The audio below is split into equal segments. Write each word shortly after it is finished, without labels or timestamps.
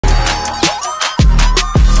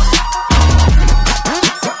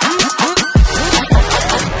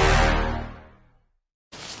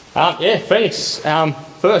Yeah, Phoenix.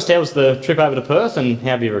 First, how was the trip over to Perth and how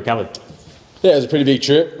have you recovered? Yeah, it was a pretty big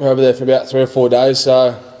trip. We were over there for about 3 or 4 days,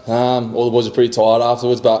 so all the boys were pretty tired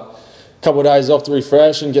afterwards, but a couple of days off to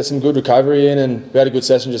refresh and get some good recovery in, and we had a good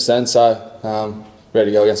session just then, so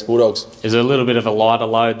ready to go against the Bulldogs. Is it a little bit of a lighter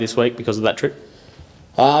load this week because of that trip?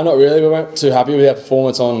 Not really. We weren't too happy with our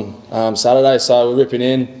performance on Saturday, so we're ripping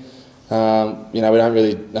in. We don't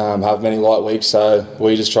really have many light weeks, so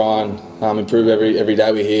we just try and improve every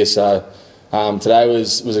day we're here. So today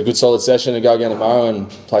was a good solid session to go again tomorrow and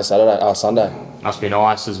play Sunday. Must be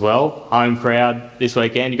nice as well. Home crowd this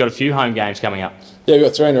weekend. You've got a few home games coming up. Yeah, we've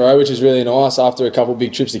got 3 in a row, which is really nice after a couple of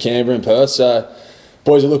big trips to Canterbury and Perth. So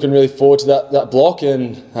boys are looking really forward to that block,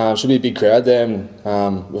 and should be a big crowd there. And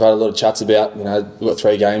we've had a lot of chats about, we've got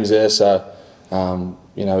 3 games there, so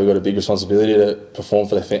we've got a big responsibility to perform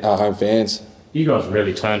for our home fans. You guys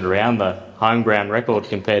really turned around the home ground record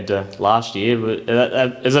compared to last year.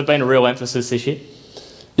 Has it been a real emphasis this year?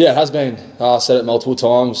 Yeah, it has been. I've said it multiple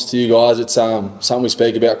times to you guys. It's something we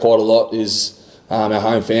speak about quite a lot, is our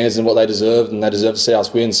home fans and what they deserve, and they deserve to see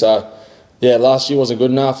us win. So yeah, last year wasn't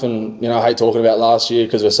good enough, and I hate talking about last year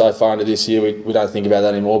because we're so far into this year. We don't think about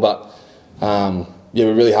that anymore. But yeah,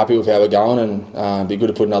 we're really happy with how we're going, and it'd be good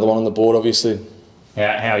to put another one on the board, obviously.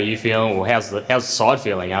 How are you feeling? Or how's the side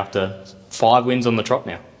feeling after 5 wins on the trot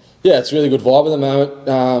now? Yeah, it's a really good vibe at the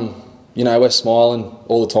moment. We're smiling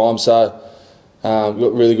all the time, so we've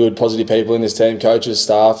got really good, positive people in this team, coaches,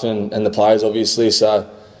 staff, and the players, obviously. So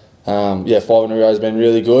yeah, 5 in a row has been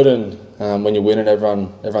really good, and when you win it,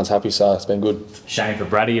 everyone's happy, so it's been good. Shame for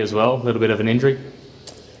Brady as well, a little bit of an injury.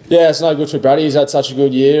 Yeah, it's no good for Brady. He's had such a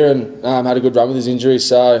good year and had a good run with his injury,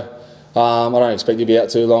 so I don't expect he'll be out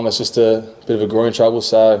too long. It's just a bit of a groin trouble,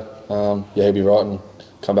 so yeah, he'll be right and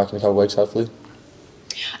come back in a couple of weeks, hopefully.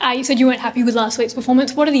 You said you weren't happy with last week's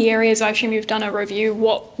performance. What are the areas, I assume you've done a review,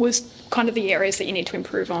 what was kind of the areas that you need to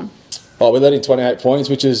improve on? Well, we led in 28 points,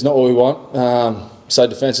 which is not what we want. So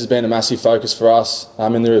defence has been a massive focus for us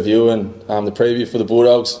in the review and the preview for the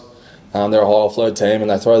Bulldogs. They're a high offload team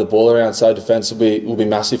and they throw the ball around, so defence will be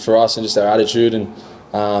massive for us, and just our attitude and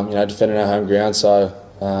defending our home ground. So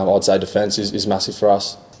I'd say defence is massive for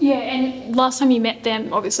us. Yeah, and last time you met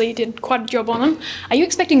them, obviously you did quite a job on them. Are you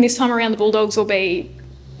expecting this time around the Bulldogs will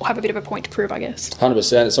have a bit of a point to prove, I guess? 100%.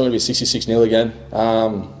 It's not going to be 66-0 again.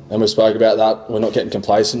 And we spoke about that. We're not getting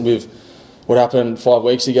complacent with what happened 5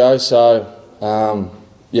 weeks ago. So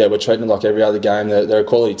yeah, we're treating them like every other game. They're a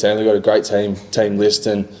quality team. They've got a great team list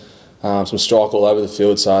and some strike all over the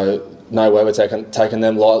field. So no way we're taking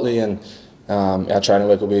them lightly, and our training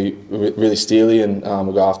work will be really steely, and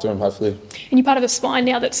we'll go after them, hopefully. And you're part of a spine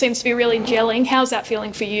now that seems to be really gelling. How's that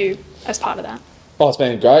feeling for you as part of that? Oh, it's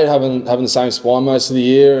been great having the same spine most of the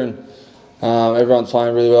year, and everyone's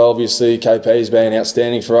playing really well. Obviously, KP's been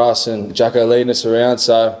outstanding for us, and Jacko leading us around.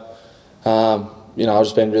 So I've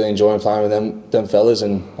just been really enjoying playing with them fellas,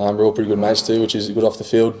 and we're all pretty good mates too, which is good off the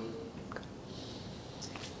field.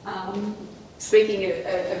 Speaking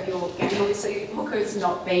of your game, obviously hooker's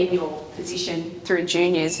not been your position through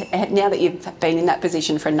juniors. Now that you've been in that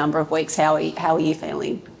position for a number of weeks, how are you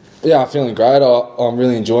feeling? Yeah, I'm feeling great. I'm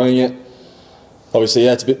really enjoying it. Obviously,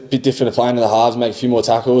 yeah, it's a bit different to playing in the halves, make a few more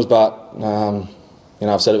tackles, but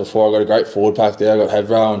I've said it before, I've got a great forward pack there. I've got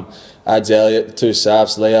Hedrow and Ads Elliott, the 2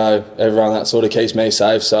 Savs, Leo, everyone that sort of keeps me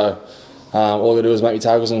safe. So all I got to do is make me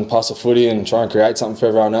tackles and pass the footy and try and create something for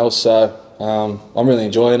everyone else. So I'm really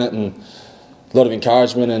enjoying it, and a lot of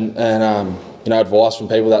encouragement and advice from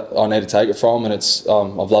people that I need to take it from, and it's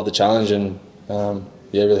I've loved the challenge, and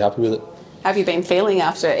yeah, really happy with it. Have you been feeling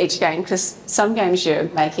after each game? Because some games you're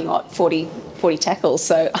making like 40 tackles,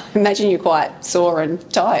 so I imagine you're quite sore and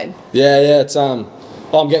tired. Yeah, it's I'm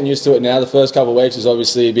getting used to it now. The first couple of weeks is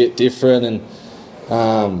obviously a bit different,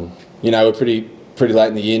 and we're pretty late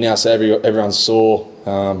in the year now, so everyone's sore.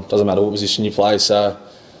 Doesn't matter what position you play. So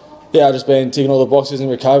yeah, I've just been ticking all the boxes in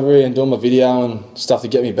recovery and doing my video and stuff to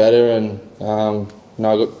get me better, and I've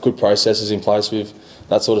got good processes in place with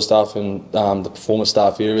that sort of stuff, and the performance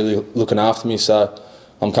staff here really looking after me, so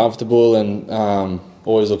I'm comfortable and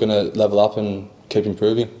always looking to level up and keep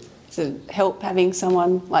improving. Does it help having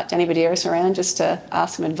someone like Danny Badeiros around just to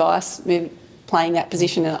ask some advice, playing that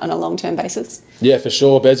position on a long-term basis? Yeah, for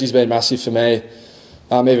sure. Bezzy's been massive for me.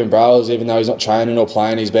 Even Browers, even though he's not training or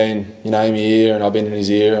playing, he's been in my ear, and I've been in his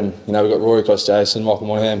ear, and we've got Rory Cross-Jason, Michael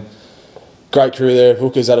Moynihan. Great crew there.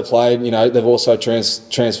 Hookers that have played, they've also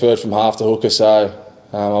transferred from half to hooker, so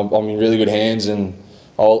I'm in really good hands, and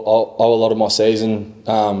I owe a lot of my season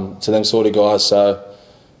to them sort of guys. So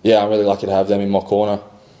yeah, I'm really lucky to have them in my corner.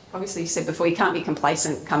 Obviously, you said before, you can't be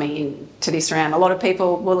complacent coming into this round. A lot of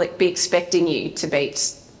people will be expecting you to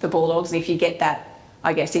beat the Bulldogs. And if you get that,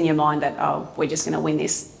 I guess, in your mind that, oh, we're just going to win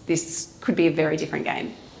this could be a very different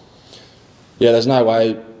game. Yeah, there's no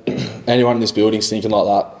way anyone in this building's thinking like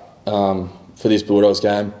that for this Bulldogs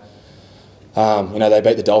game. You know, they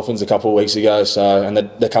beat the Dolphins a couple of weeks ago, and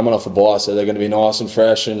they're coming off a bye, so they're going to be nice and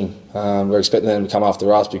fresh, and we're expecting them to come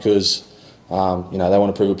after us because you know, they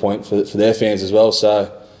want to prove a point for their fans as well.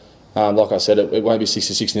 So, like I said, it won't be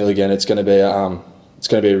 66-0 again. It's going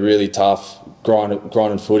to be a really tough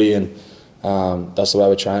grinding footy, and that's the way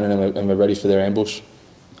we're training, and we're ready for their ambush.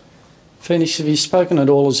 Phoenix, have you spoken at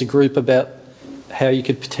all as a group about how you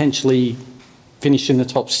could potentially finish in the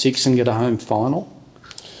top 6 and get a home final?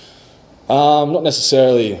 Not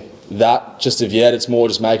necessarily that just of yet. It's more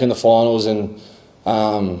just making the finals, and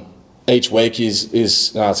each week is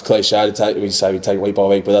it's cliche to take. We say we take week by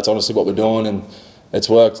week, but that's honestly what we're doing, and it's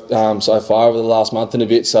worked so far over the last month and a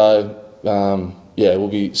bit. So yeah, we'll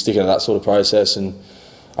be sticking to that sort of process and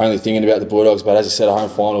only thinking about the Bulldogs. But as you said, a home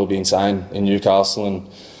final would be insane in Newcastle, and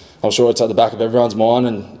I'm sure it's at the back of everyone's mind,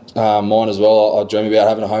 and mine as well. I dream about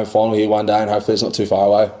having a home final here one day, and hopefully it's not too far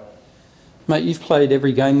away. Mate, you've played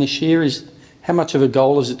every game this year. How much of a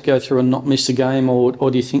goal is it to go through and not miss a game, or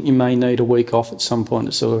do you think you may need a week off at some point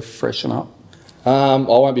to sort of freshen up? I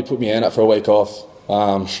won't be putting my hand up for a week off.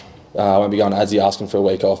 I won't be going to Adzi asking for a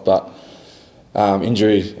week off, but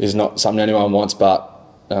injury is not something anyone wants, but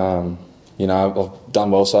you know, I've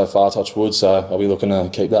done well so far, touch wood, so I'll be looking to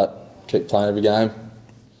keep playing every game.